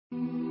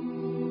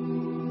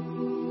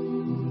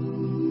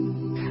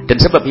Dan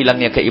sebab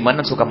hilangnya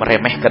keimanan suka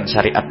meremehkan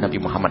syariat Nabi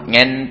Muhammad,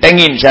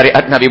 ngentengin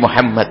syariat Nabi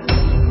Muhammad.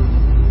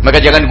 Maka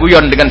jangan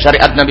guyon dengan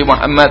syariat Nabi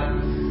Muhammad.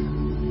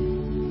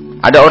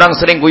 Ada orang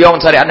sering guyon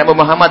syariat Nabi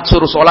Muhammad,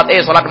 suruh sholat,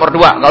 sholat nomor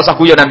 2, nggak usah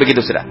guyonan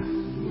begitu sudah.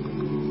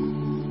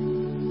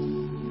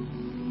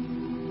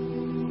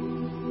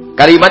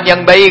 Kalimat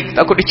yang baik,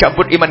 takut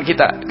dicabut iman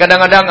kita.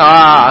 Kadang-kadang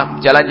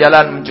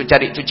jalan-jalan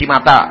cari cuci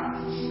mata,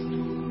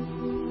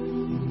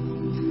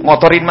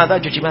 ngotorin mata,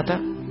 cuci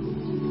mata.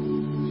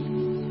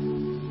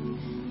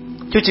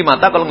 Cuci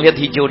mata kalau melihat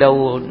hijau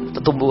daun,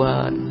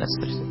 tumbuhan, dan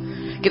seterusnya.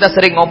 Kita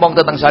sering ngomong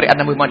tentang syariat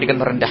Nabi Muhammad dengan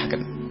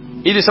merendahkan.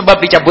 Ini sebab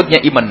dicabutnya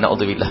iman,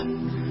 na'udzubillah.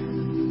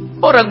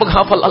 Orang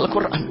menghafal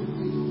Al-Quran.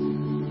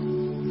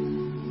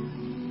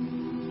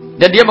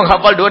 Dan dia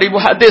menghafal 2000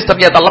 hadis,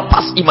 ternyata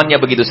lepas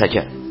imannya begitu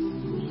saja.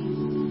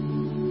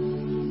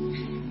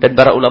 Dan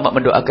para ulama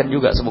mendoakan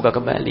juga semoga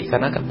kembali,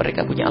 karena kan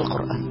mereka punya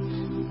Al-Quran.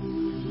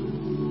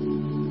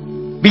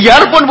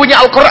 Biarpun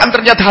punya Al-Quran,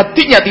 ternyata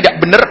hatinya tidak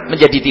benar,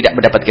 menjadi tidak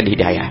mendapatkan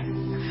hidayah.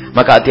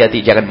 Maka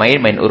hati-hati, jangan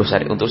main-main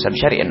urusan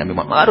syariat Nabi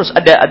Muhammad. Harus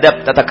ada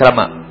adab tata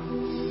krama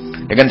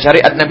dengan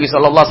syariat Nabi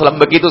SAW.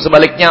 Begitu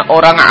sebaliknya,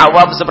 orang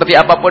awam seperti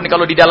apapun,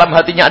 kalau di dalam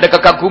hatinya ada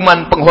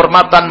kekaguman,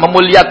 penghormatan,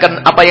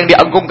 memuliakan apa yang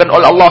diagungkan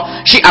oleh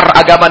Allah, syiar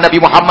agama Nabi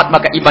Muhammad,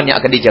 maka imannya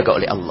akan dijaga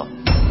oleh Allah.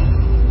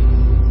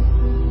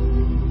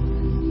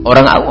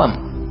 Orang awam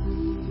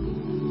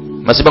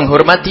masih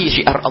menghormati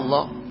syiar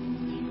Allah,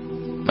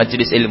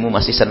 majelis ilmu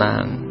masih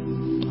senang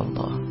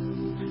Allah.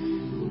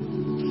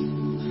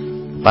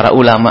 Para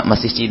ulama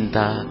masih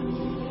cinta,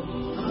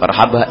 para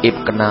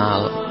habaib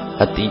kenal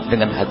hati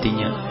dengan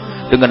hatinya,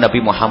 dengan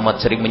Nabi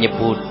Muhammad sering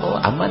menyebut,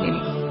 aman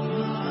ini.